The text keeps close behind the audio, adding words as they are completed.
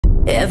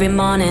Every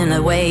morning I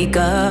wake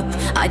up,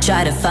 I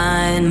try to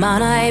find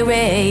my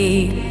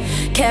way.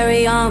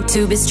 Carry on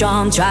to be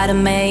strong, try to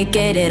make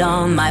it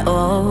on my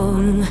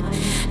own.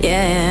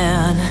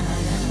 Yeah,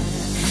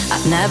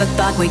 I've never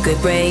thought we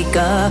could break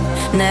up,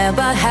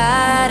 never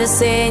had a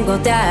single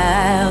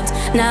doubt.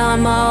 Now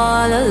I'm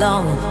all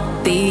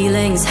alone,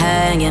 feelings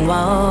hanging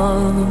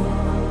warm.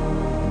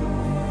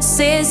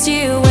 Since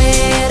you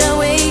went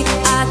away,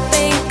 I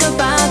think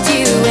about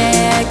you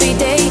every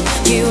day.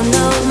 You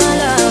know my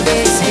love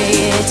is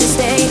here to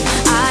stay.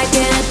 I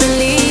can't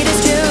believe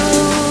it's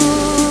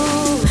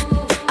true.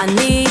 I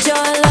need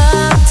your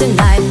love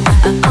tonight.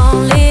 I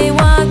only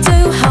want to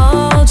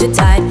hold you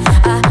tight.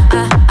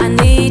 I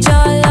need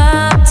your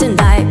love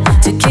tonight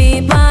to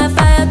keep my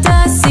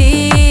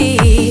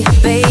fantasy.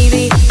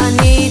 Baby, I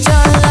need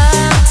your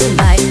love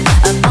tonight.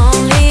 I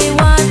only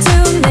want to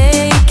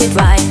make it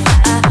right.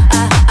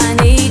 I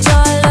need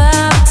your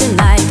love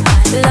tonight.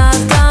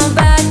 Love, come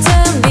back to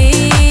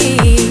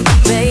me.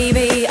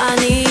 Baby, I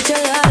need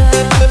your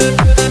love.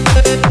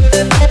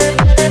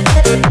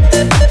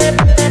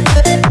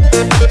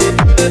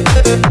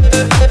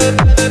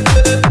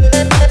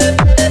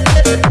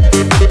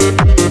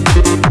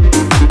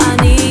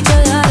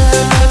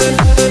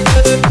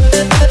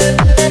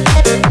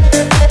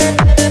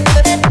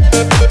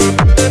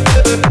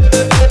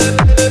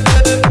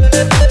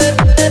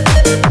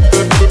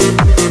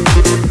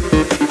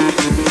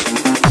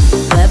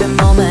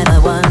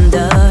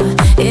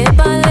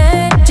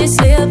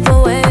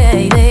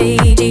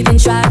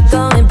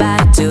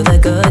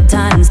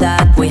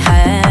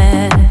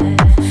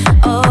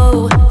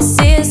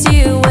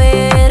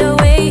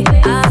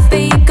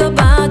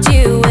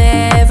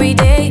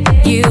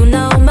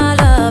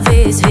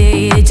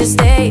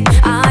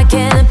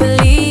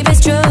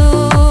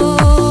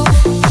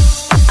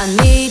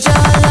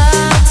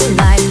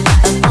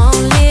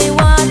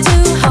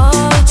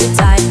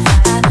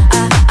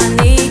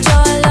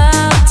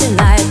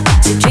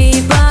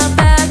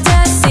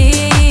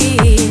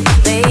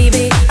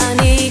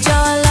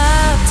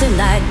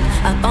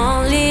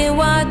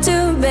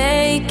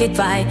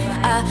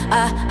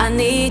 I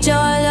need your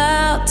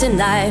love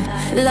tonight.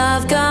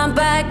 Love, come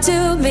back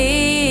to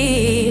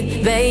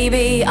me.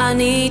 Baby, I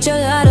need your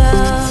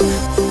love.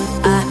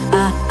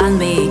 I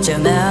need your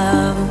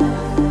love.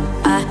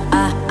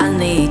 I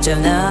need your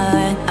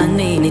love. I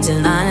need your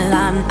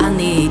love. I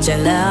need your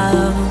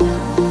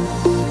love.